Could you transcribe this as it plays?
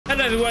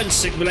Hello everyone,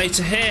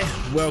 Sigmulator here.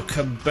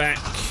 Welcome back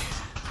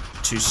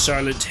to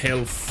Silent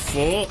Hill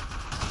 4.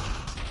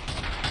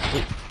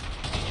 Oh.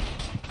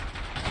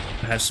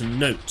 I have some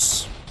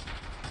notes.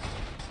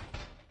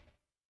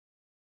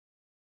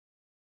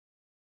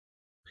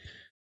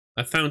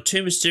 I found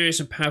two mysterious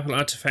and powerful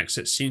artifacts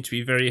that seem to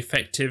be very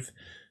effective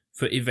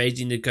for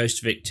evading the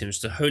ghost victims,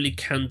 the Holy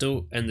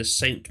Candle and the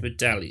Saint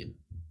Medallion.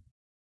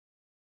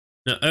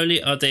 Not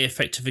only are they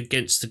effective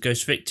against the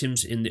ghost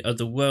victims in the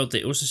other world,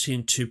 they also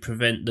seem to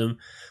prevent them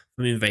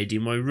from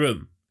invading my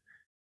room.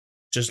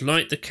 Just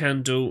light the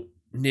candle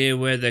near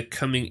where they're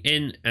coming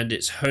in and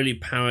its holy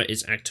power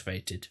is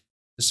activated.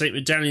 The Saint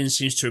Medallion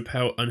seems to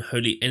repel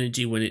unholy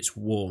energy when it's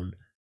worn.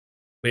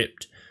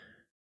 Whipped.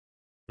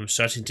 I'm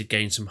starting to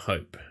gain some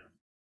hope.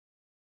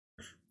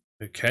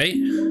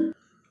 Okay.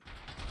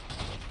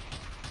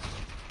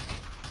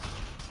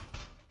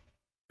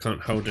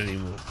 Can't hold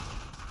anymore.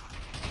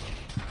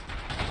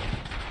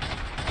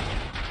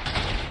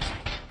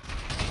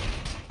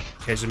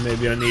 Okay, so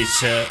maybe I need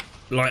to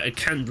light a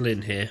candle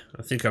in here.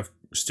 I think I've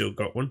still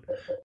got one.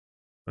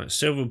 Right,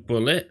 silver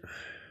bullet.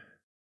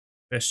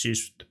 Best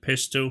use for the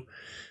pistol.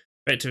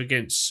 Effective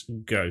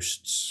against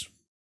ghosts.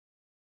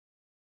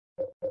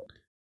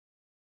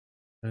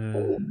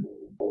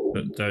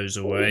 Put those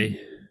away.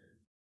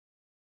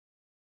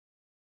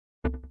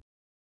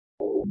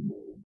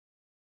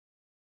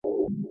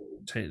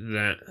 Take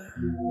that.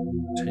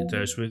 Take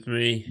those with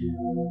me.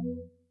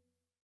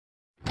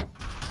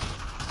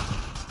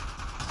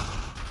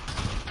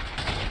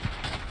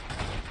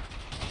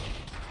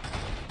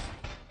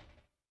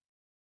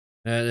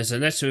 There's a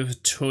letter with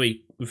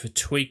a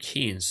toy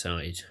key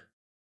inside.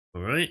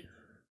 Alright.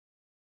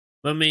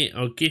 Mummy,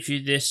 I'll give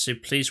you this, so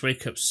please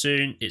wake up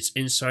soon. It's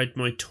inside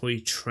my toy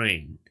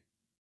train.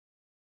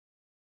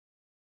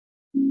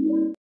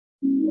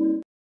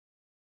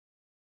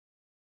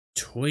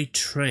 Toy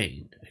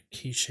train. A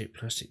key-shaped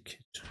plastic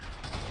kit.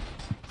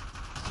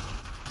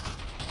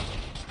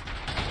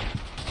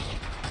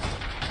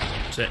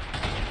 Is there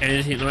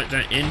anything like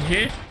that in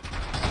here?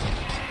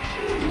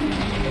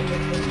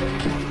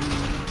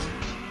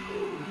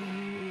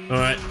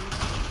 Alright,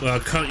 well I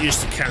can't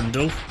use the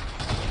candle.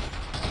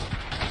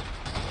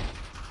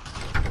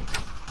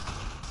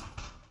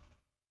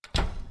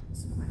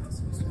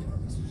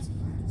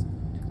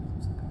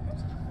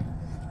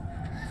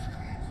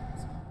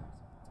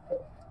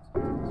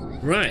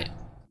 Right.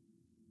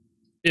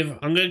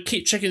 I'm going to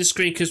keep checking the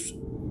screen because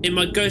in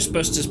my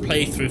Ghostbusters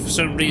playthrough for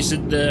some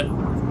reason the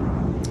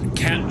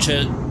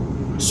capture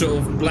sort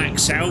of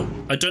blacks out.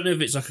 I don't know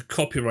if it's like a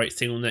copyright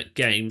thing on that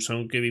game, so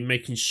I'm going to be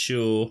making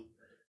sure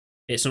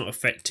it's not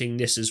affecting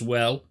this as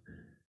well,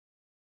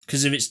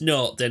 because if it's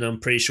not, then I'm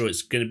pretty sure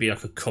it's going to be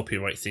like a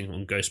copyright thing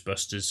on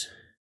Ghostbusters.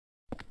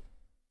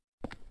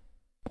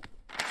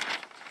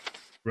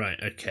 Right,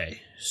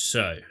 okay,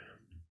 so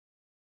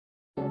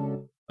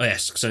oh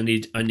yes, because I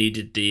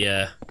needed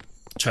the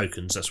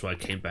tokens, that's why I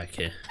came back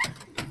here.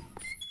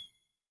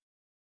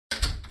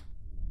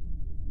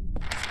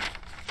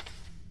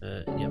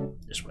 Yep,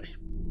 this way.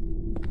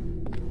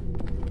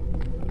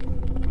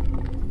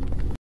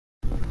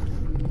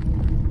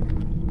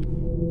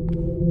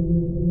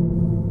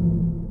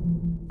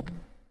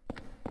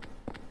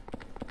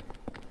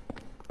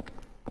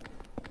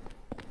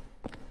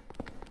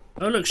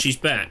 Oh look, she's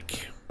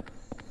back.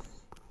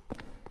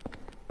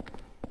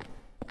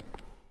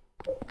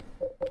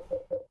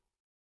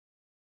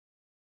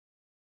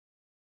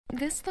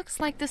 This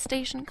looks like the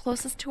station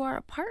closest to our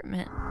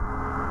apartment.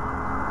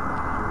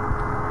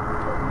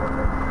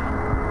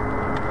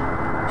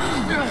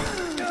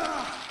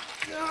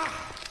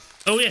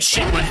 Oh yeah,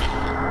 shit,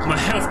 my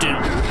health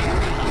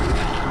didn't...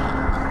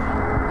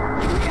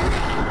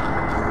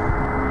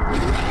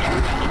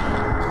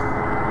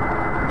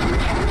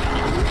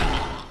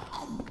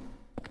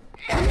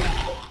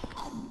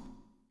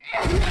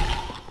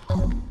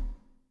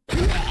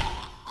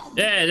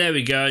 Yeah, there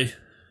we go.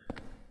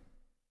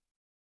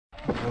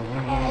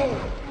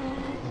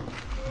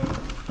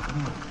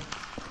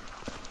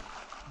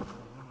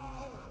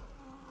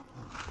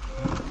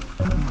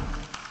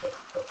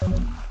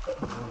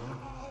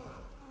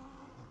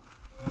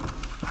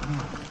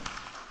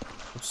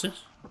 What's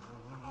this?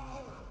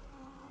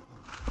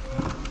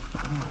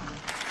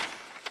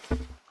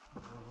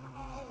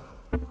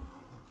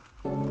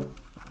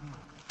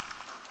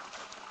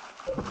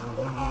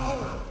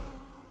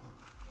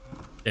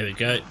 There we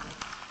go.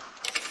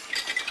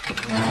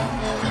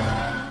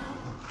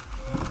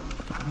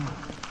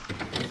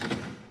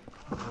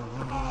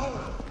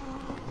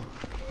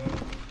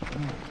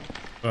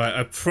 Right,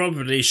 I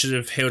probably should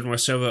have healed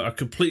myself up. I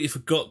completely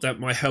forgot that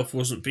my health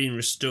wasn't being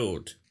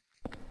restored.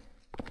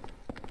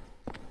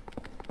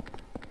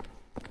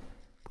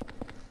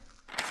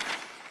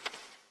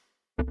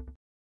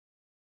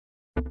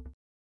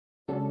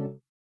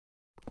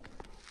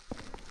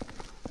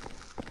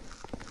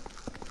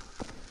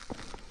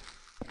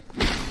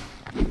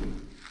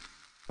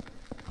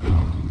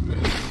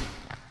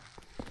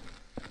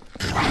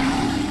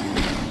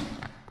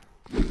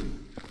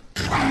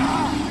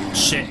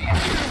 Shit.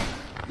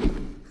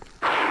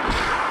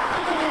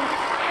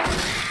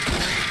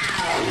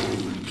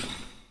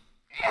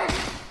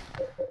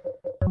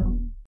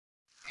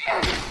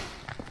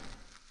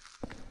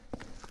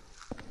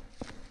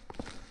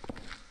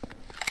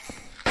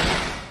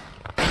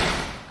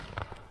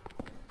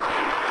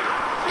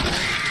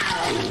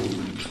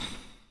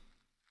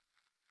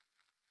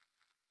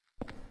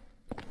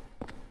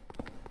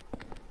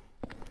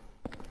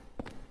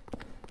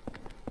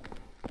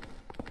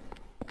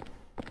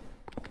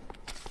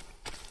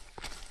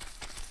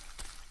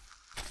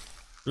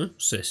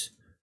 What's this?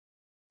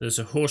 There's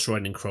a horse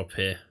riding crop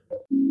here.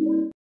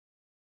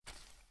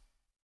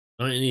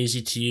 Light and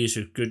easy to use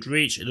with good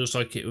reach. It looks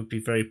like it would be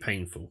very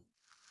painful.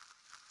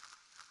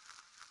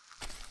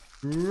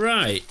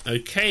 Right,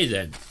 okay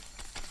then.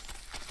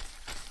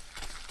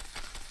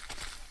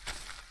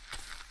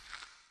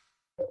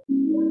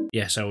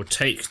 Yes, I will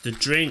take the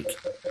drink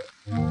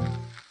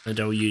and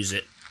I'll use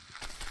it.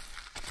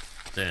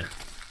 There.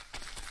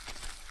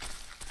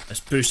 That's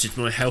boosted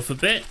my health a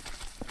bit.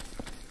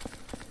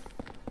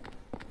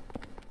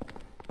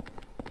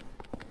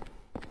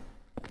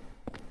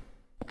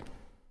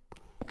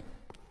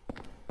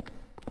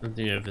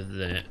 Nothing over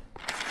there.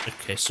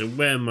 Okay, so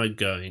where am I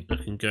going? I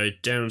can go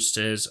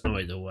downstairs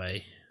either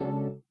way.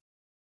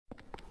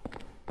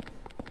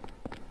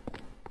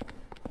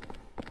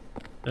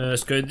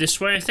 Let's go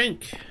this way, I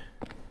think.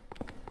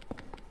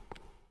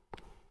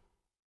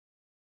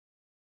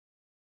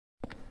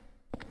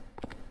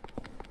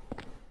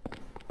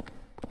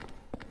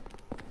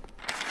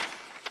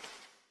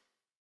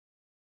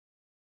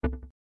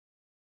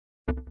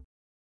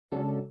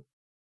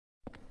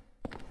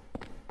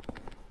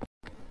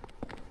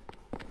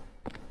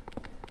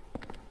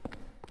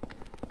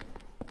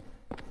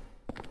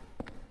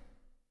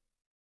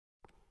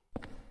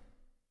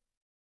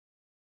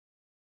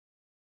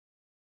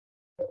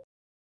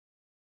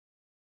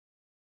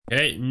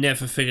 Okay,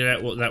 never figured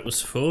out what that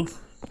was for.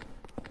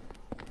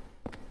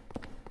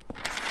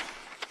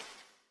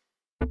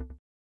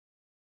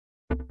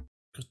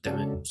 God damn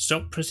it.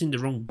 Stop pressing the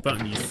wrong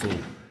button, you fool.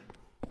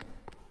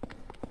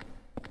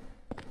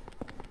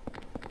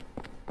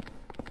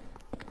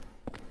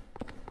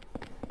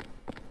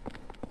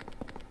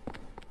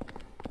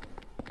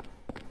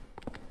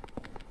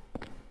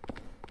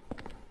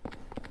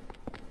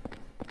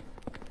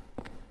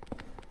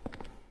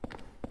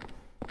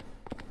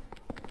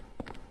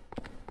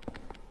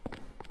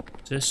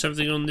 Is there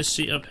something on this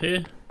seat up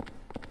here?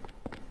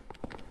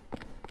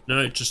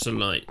 No, just a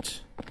light.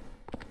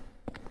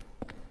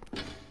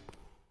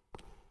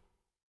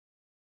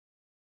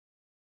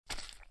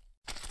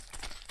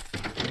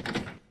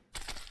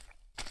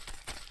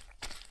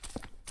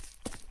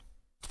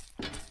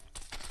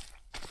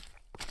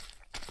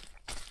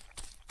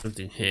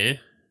 Something here.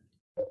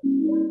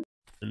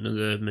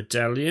 Another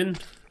medallion.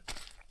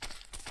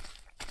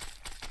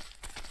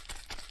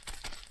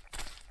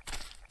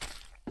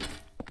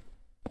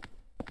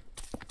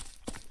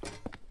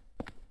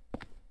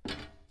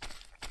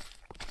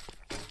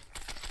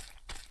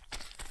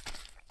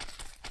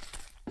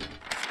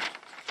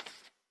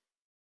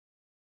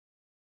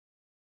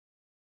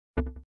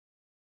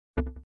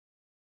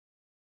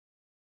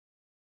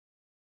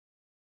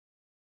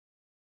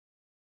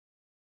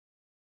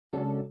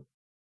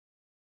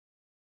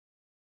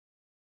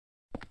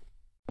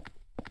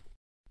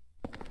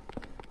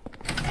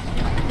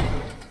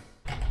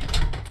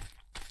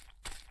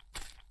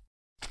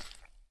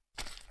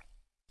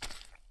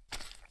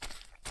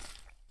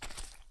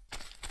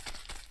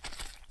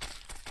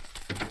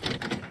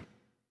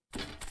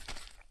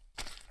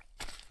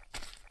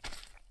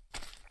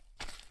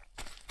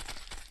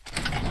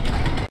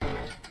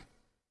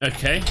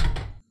 Okay.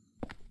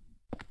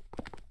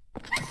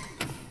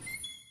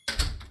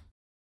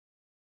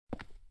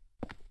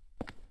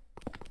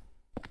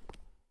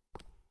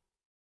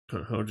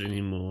 Can't hold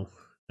any more.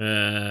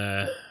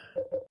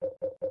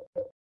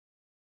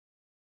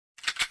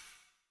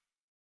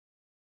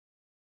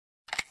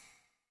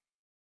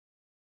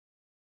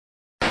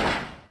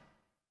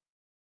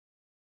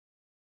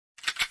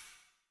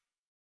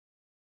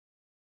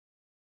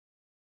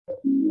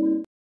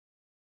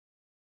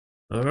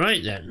 All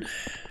right then.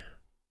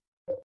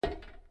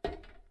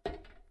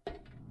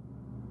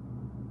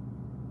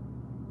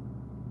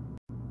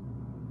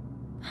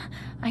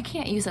 I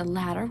can't use a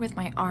ladder with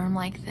my arm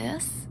like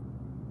this.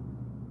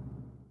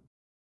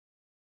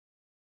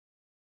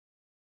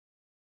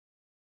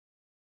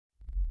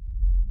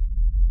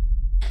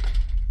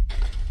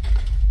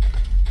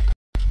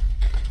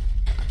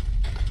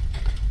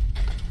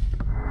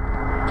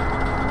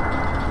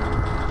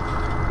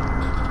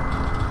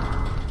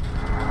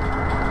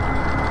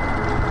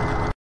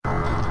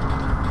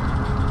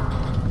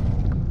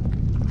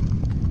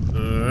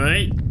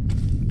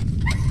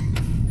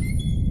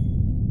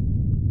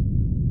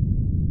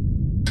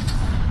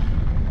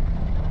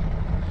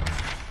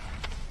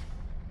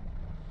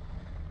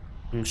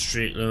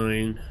 Straight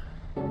line.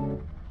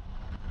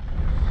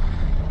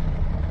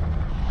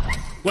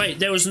 Wait,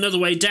 there was another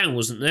way down,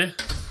 wasn't there?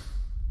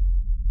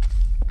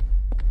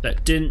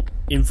 That didn't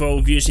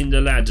involve using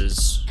the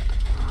ladders.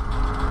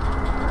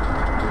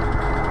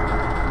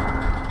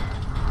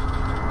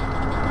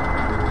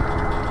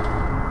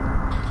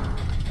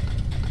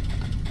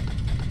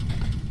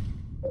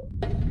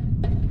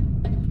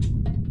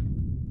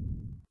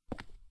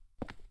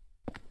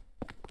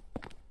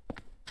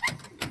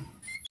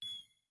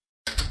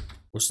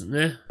 Wasn't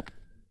there?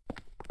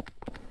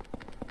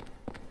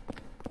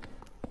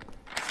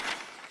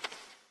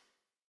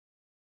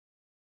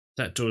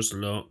 That door's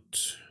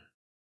locked.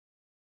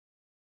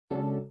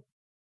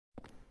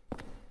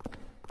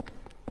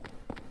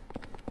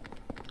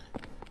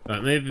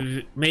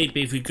 Right,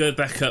 maybe if we go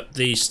back up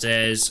these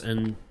stairs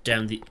and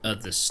down the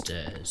other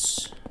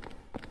stairs.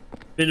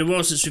 Been a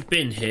while since we've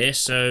been here,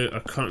 so I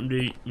can't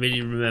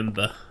really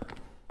remember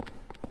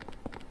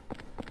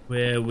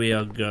where we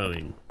are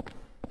going.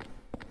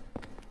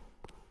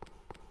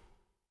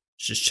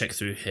 Let's just check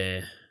through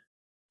here.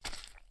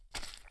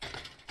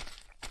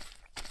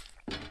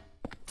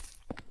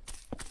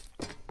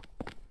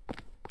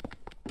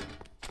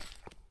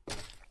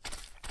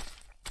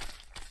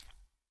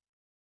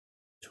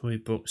 Toy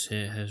box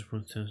here has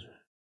 1,000.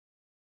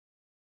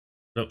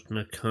 Locked and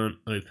I can't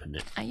open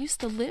it. I used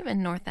to live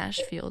in North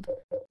Ashfield.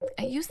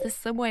 I used this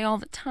subway all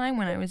the time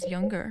when I was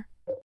younger.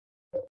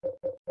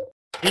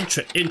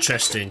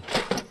 Interesting.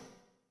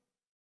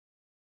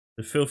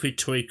 The filthy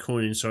toy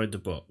coin inside the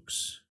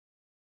box.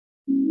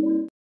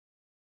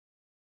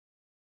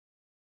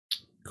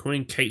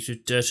 Coin caked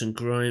with dirt and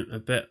grime. I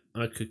bet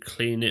I could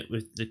clean it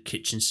with the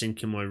kitchen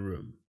sink in my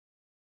room.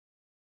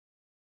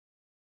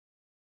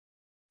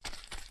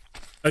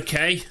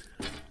 Okay.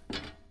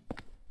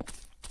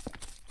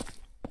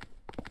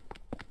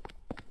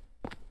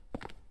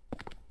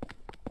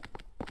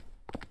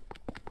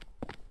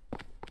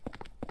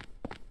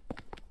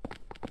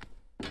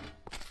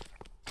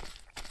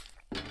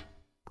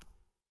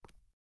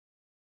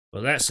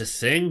 Well, that's a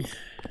thing.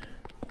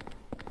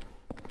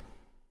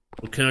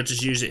 Or can I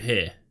just use it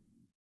here?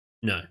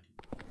 No.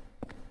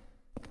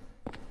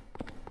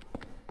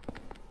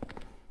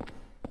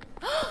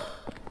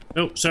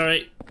 Oh,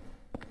 sorry.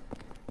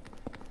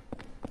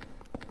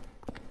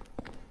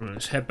 Right,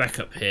 let's head back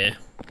up here.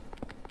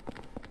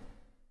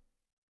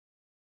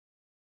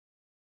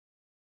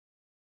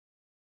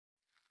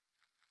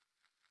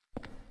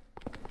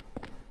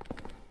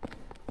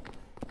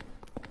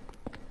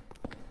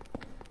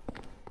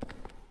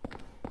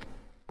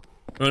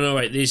 Oh no,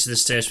 wait, these are the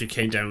stairs we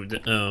came down with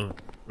the... Oh,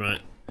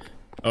 right.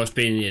 I was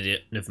being an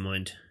idiot, never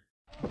mind.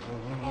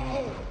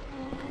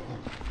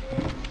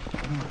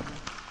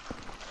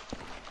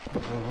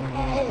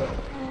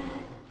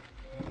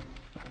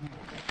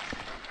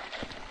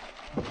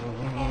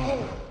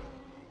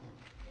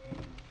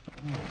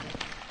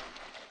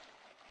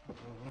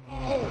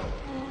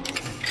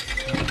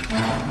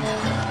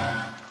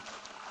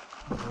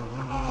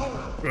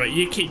 Right,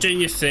 you keep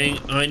doing your thing.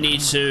 I need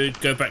to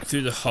go back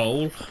through the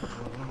hole.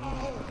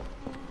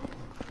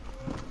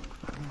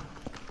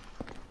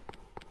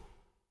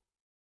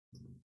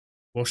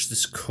 Wash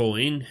this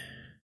coin.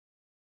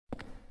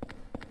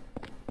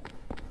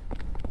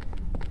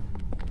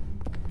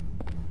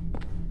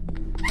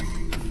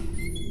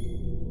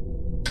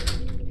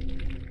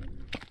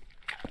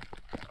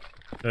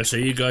 Oh, so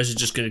you guys are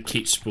just going to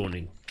keep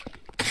spawning.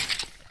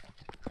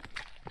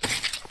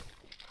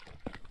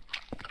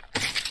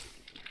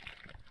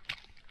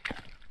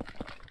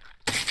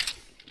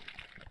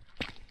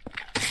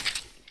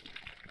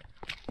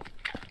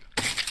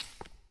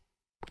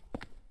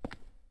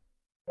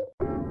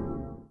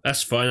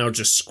 That's fine, I'll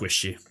just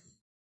squish you.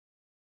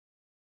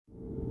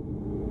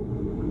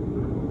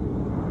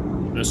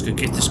 Let's go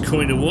give this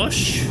coin a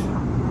wash.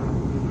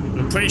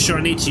 I'm pretty sure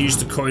I need to use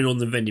the coin on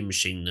the vending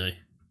machine though.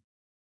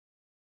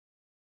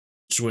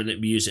 Just won't let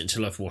me use it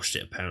until I've washed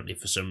it apparently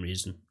for some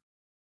reason.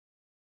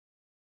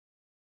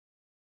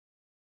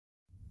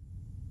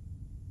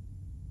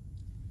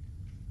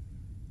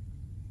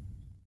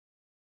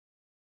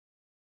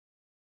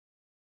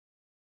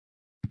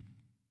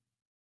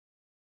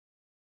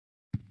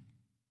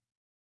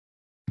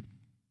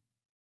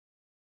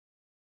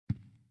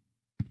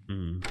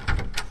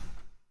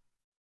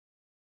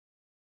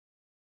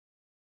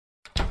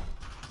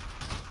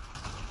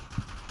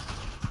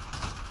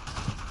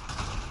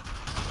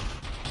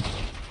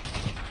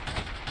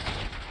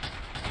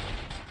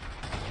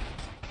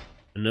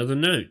 Another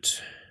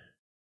note.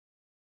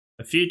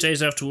 A few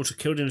days after Walter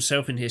killed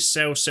himself in his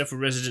cell,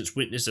 several residents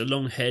witnessed a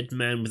long-haired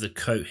man with a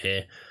coat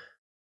hair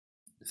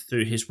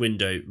through his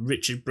window,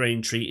 Richard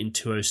Braintree in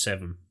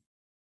 207.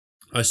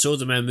 I saw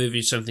the man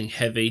moving something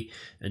heavy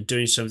and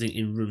doing something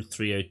in room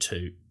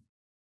 302.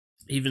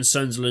 Even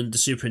Sunderland, the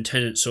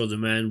superintendent, saw the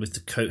man with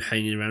the coat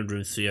hanging around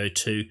room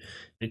 302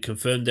 and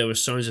confirmed there were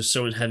signs of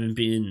someone having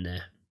been in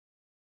there.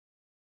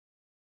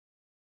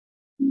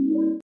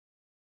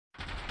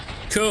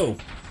 Cool.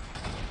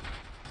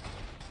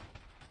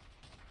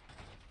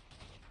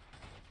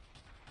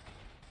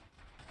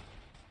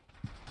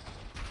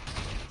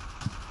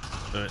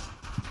 Right.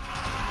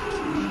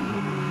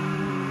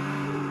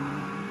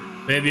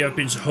 Maybe I've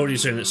been holding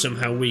something that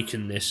somehow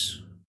weakened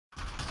this.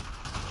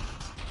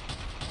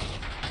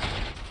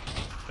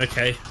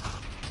 Okay.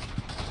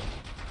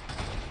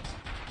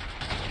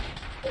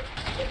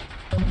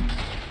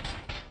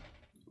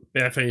 If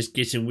anything is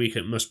getting weaker,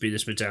 it must be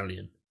this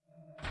medallion.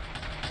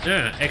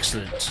 Ah,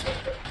 excellent.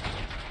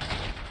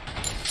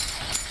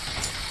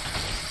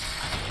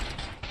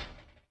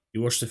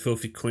 You wash the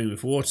filthy coin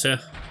with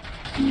water.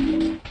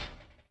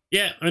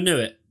 Yeah, I knew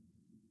it.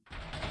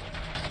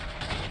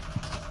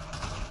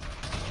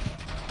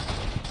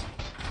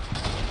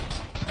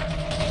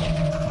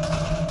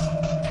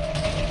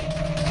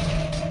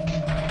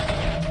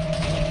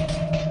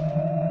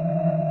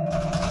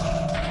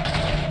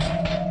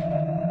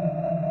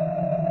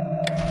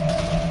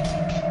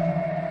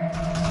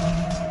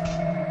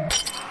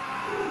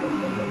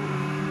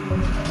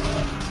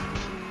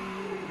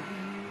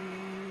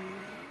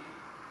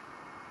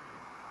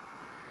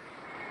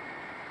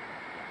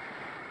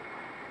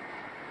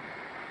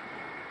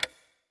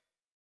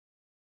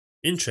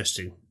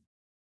 Interesting.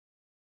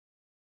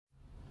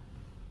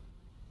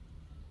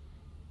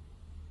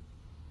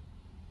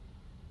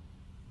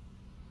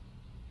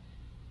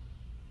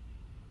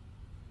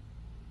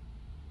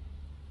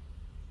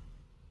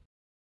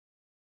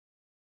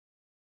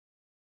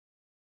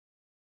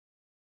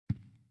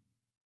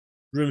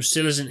 Room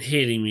still isn't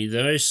healing me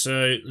though,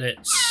 so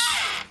let's...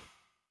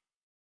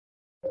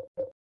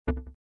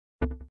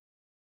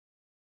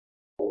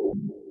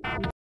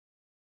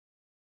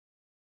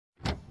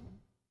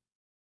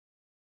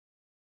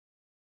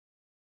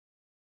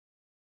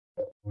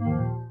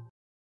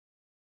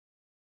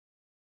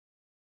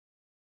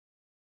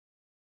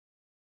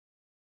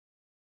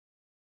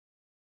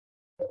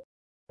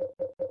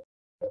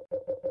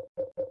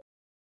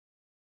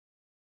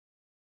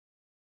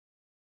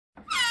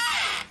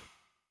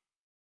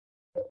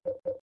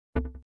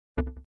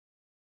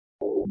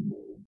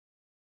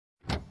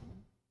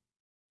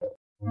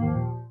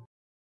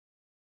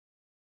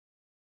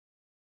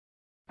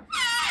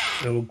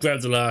 I will grab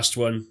the last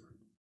one,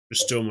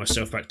 restore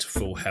myself back to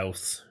full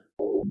health.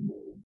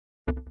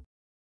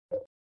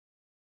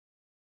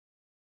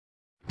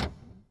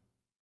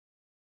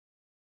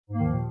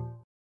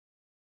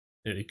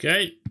 There we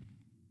go.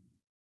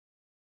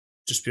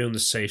 Just be on the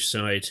safe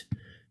side.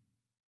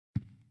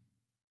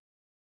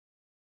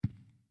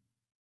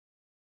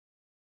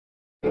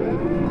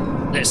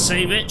 Let's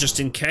save it just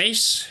in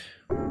case.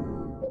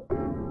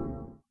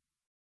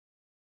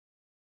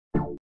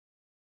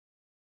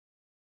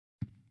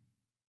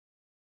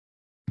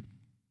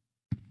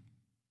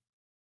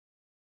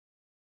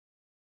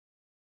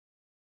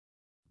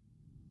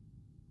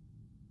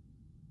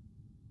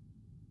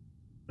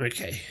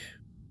 Okay.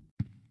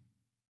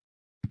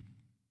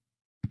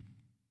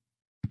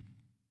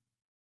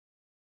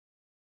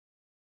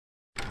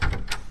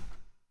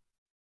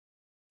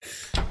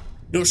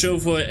 Not sure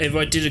if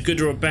I did a good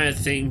or a bad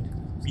thing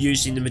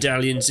using the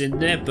medallions in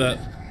there, but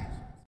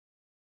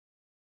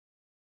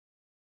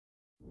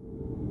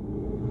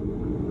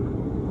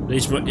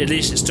at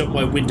least it stopped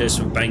my windows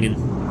from banging.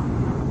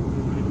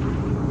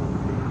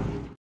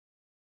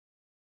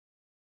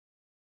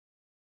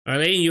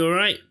 Eileen, you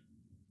alright?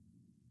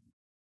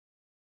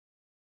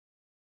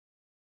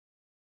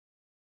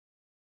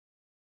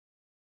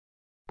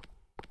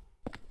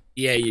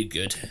 Yeah, you're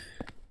good.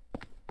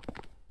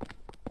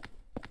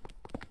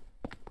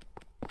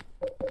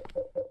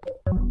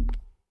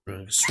 Right,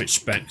 I'll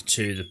switch back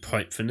to the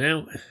pipe for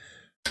now.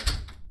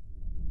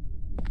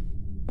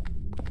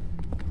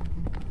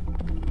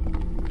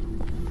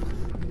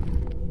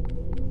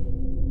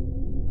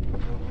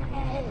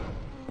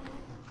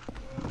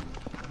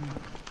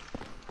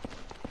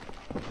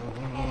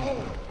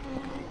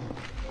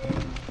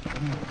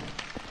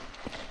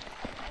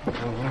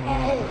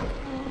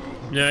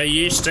 No,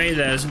 you stay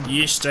there.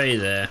 You stay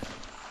there.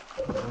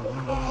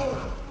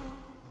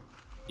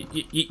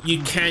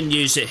 You can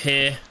use it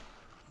here.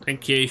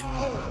 Thank you.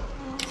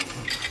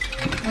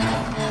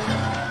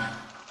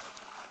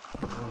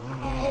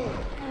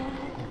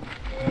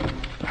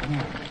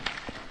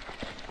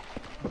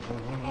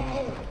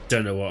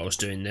 Don't know what I was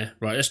doing there.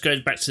 Right, let's go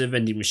back to the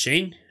vending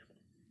machine.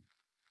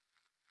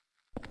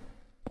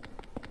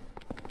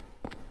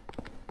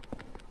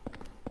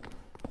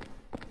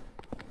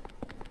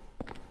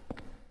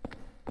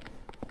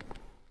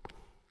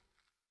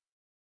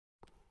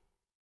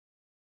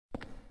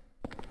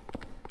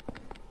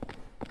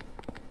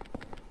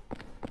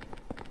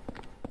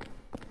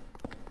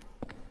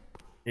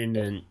 And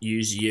then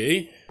use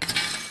you.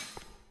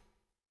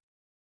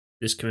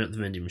 This coming out the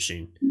vending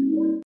machine.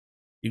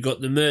 You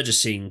got the murder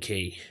scene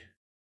key.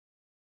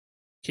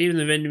 Key in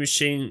the vending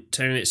machine,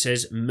 telling it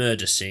says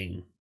murder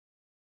scene.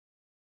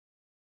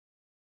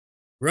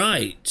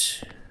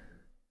 Right.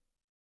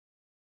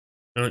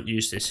 Can't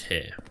use this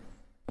here.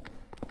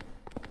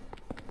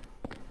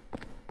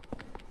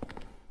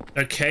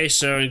 Okay,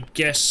 so I'm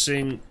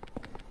guessing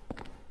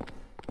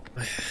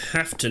I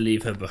have to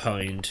leave her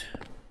behind.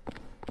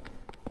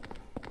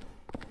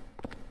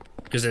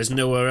 Because there's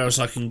nowhere else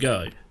I can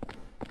go.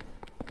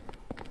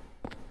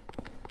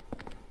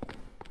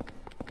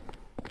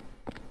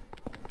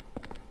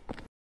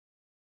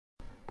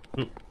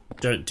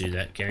 Don't do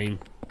that, game.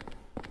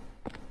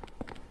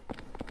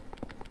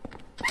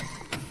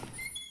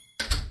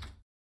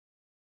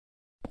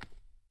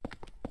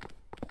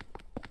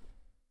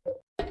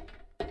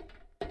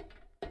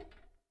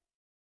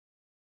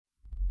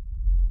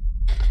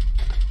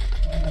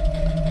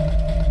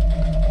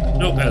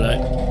 Oh,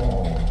 hello.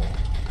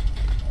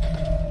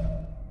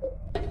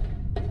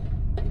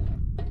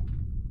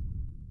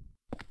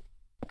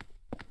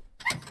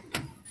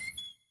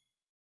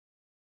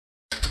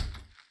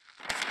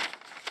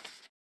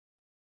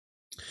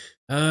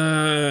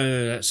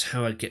 That's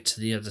how I get to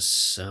the other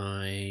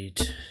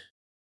side.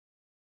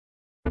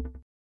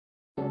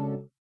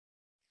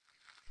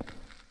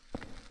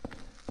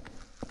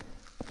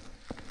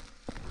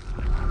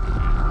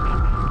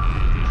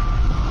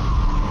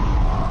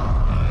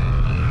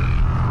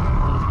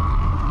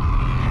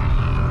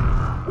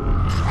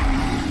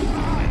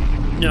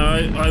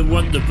 I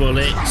want the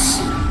bullets.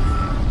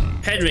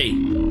 Henry!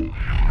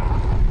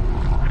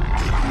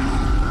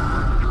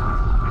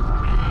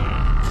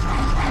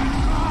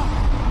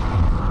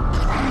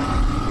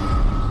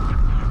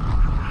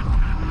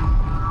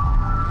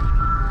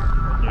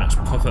 Let's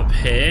pop up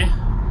here.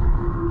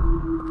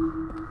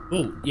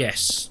 Oh,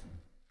 yes.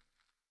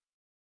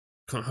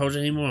 Can't hold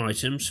any more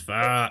items.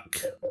 Fuck.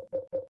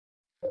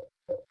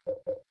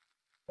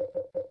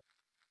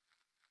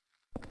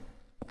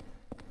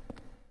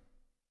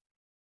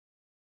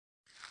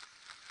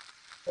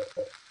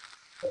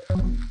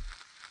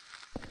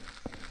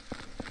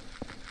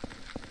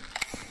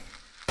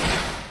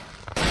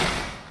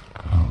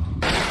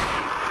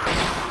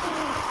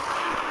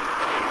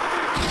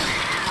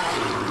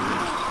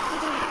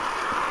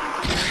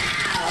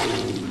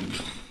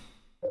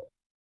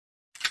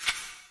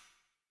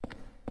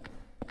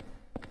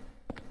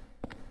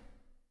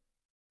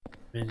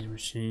 Vending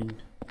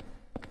machine.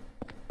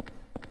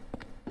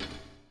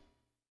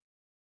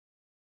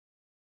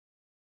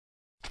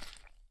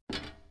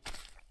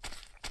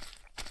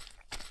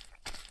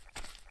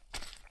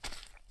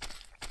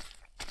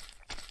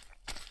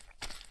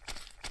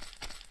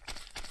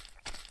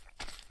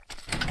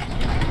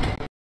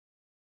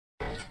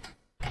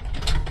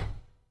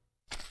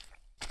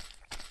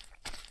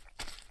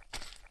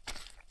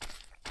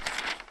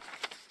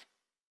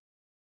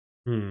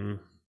 Hmm.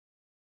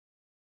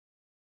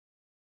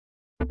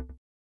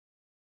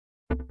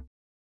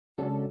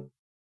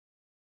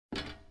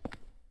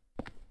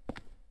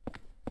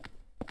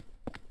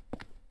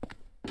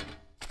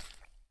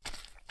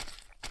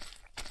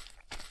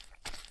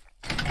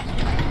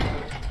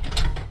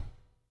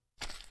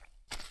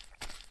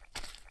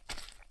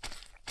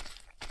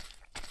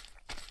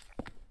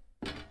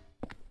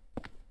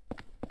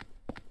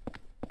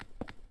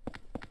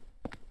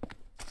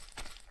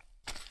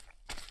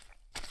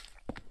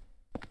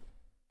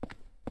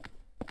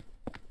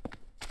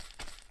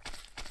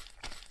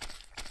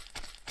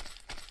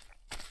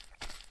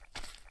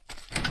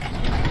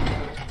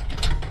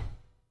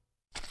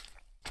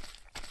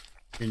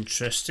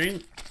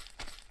 Interesting.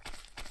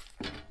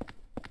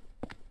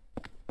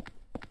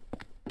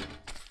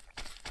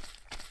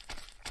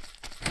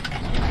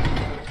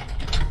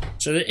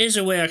 So there is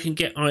a way I can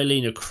get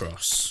Eileen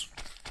across.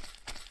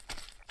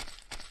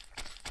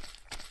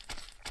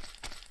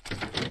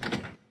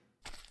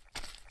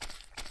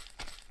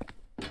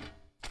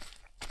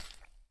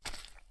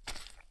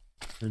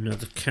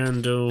 Another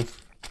candle.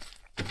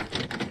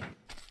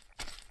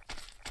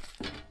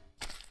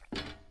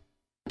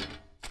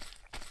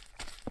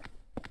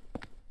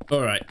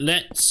 All right,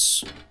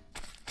 let's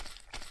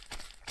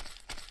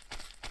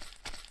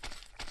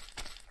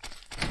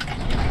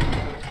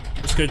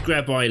go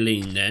grab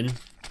Eileen then.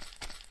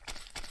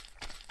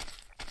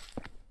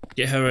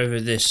 Get her over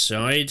this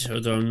side,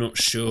 although I'm not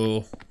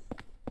sure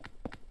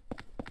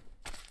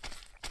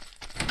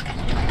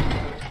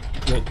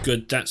what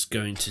good that's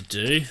going to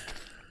do.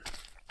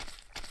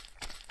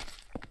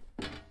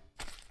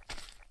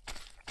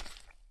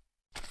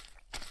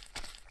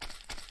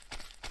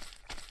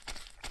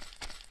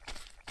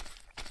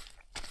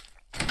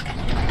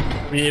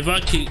 I mean, if I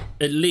could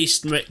at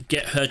least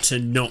get her to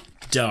not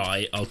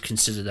die, I'll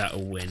consider that a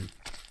win.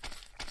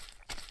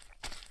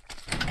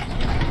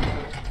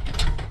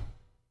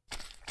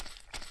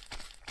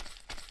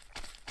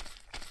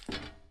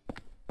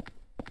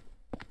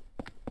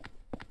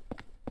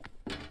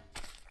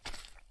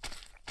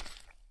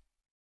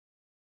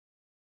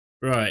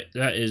 Right,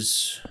 that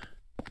is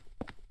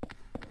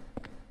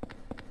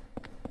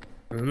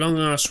a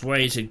long-ass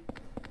way to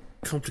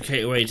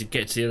complicated way to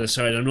get to the other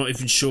side. I'm not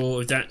even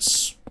sure if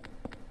that's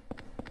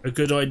a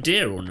good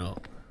idea or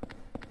not.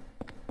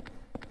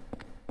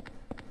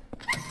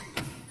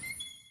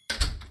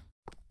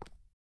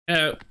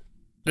 Oh,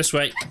 this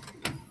way.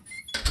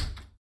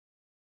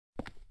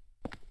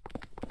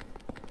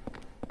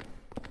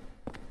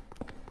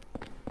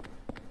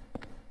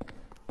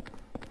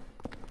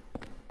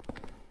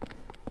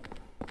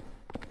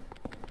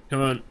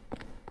 Come on.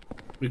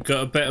 We've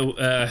got a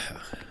better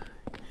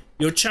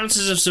your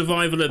chances of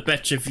survival are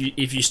better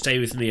if you stay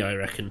with me, I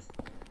reckon.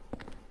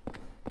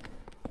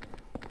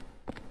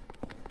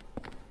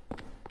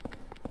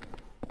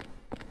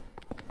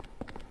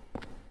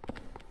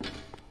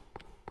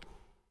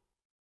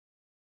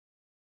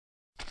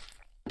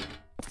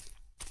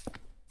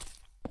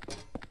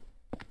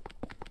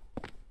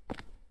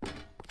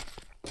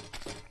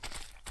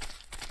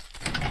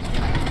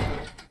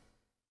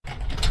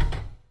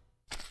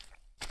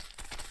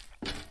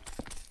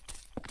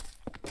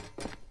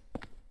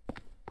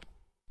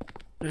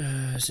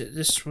 Is it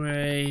this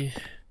way?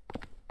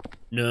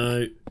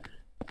 No.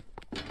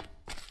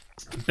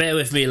 Bear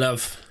with me,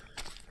 love.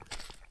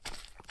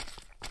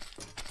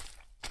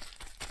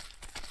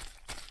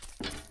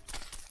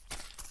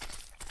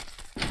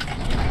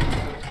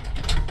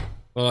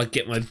 While I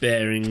get my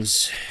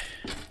bearings.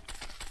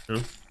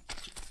 Oh.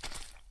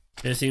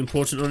 Anything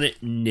important on it?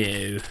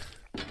 No.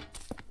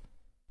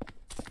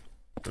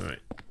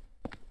 Alright.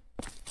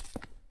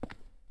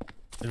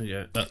 There we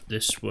go up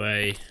this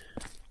way.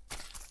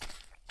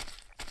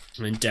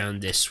 And then down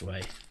this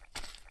way.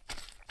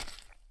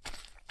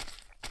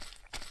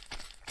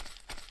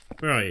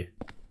 Where are you?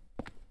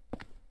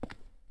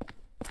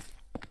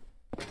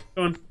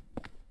 Go on.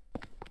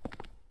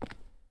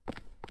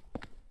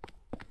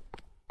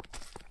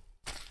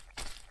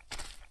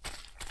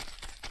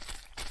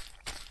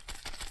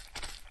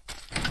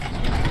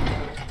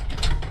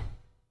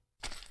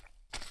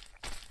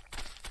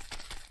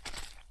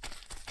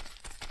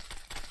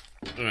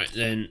 Alright,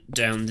 then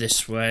down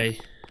this way.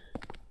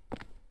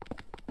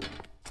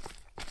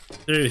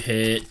 Through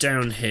here,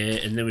 down here,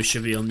 and then we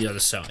should be on the other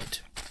side.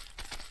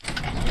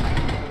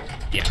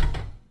 Yeah.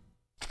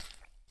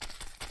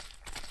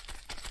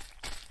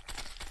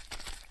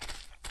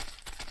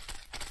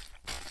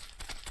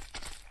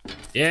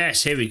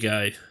 Yes, here we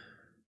go.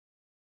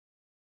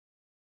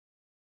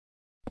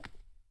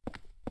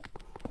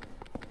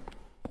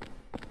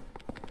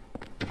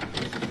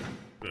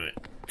 Right,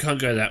 can't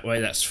go that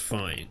way, that's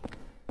fine.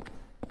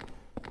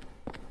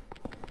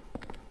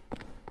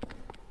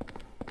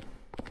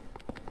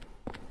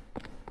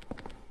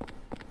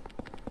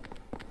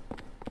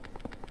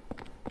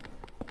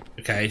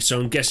 Okay, so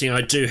I'm guessing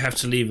I do have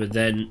to leave it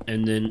then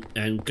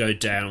and go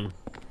down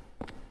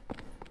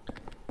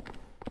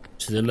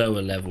to the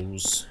lower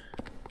levels.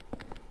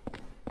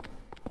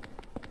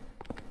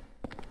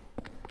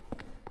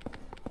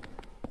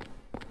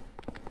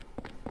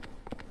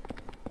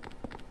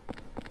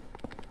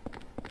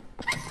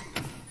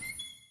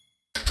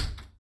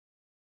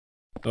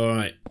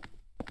 Alright.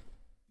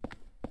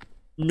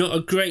 Not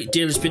a great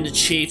deal has been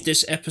achieved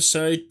this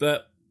episode,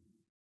 but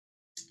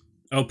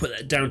I'll put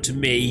that down to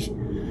me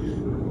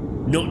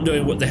not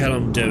knowing what the hell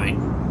I'm doing.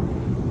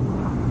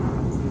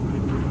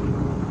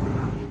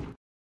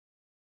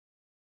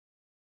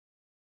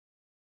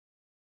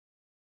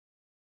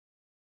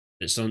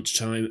 It's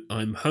lunchtime,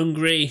 I'm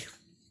hungry,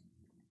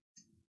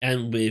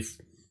 and we're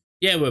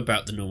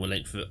about the normal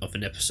length of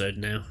an episode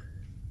now.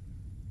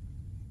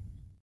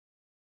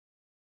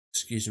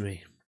 Excuse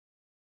me.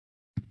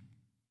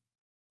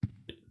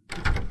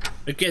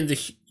 Again,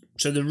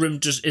 so the room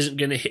just isn't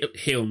going to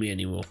heal me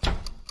anymore.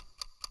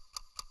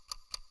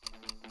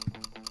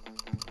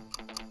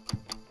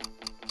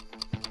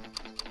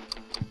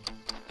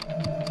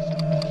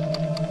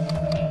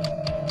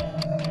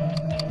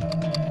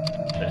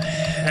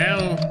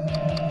 Hell.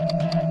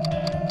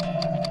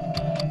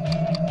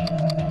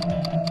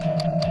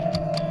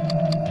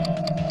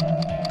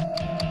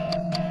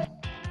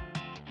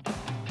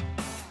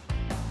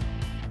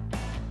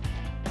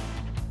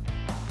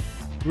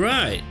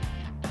 Right.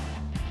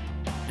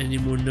 Any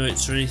more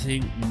notes or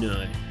anything?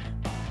 No.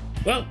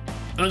 Well,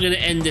 I'm going to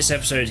end this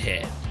episode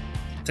here.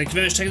 Thank you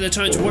very much for taking the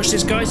time to watch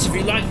this, guys. If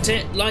you liked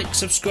it, like,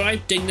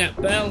 subscribe, ding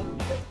that bell.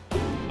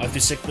 I've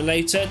been Sigma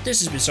Later. This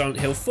has been Silent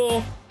Hill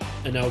 4.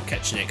 And I'll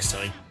catch you next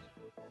time.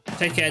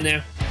 Take care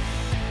now.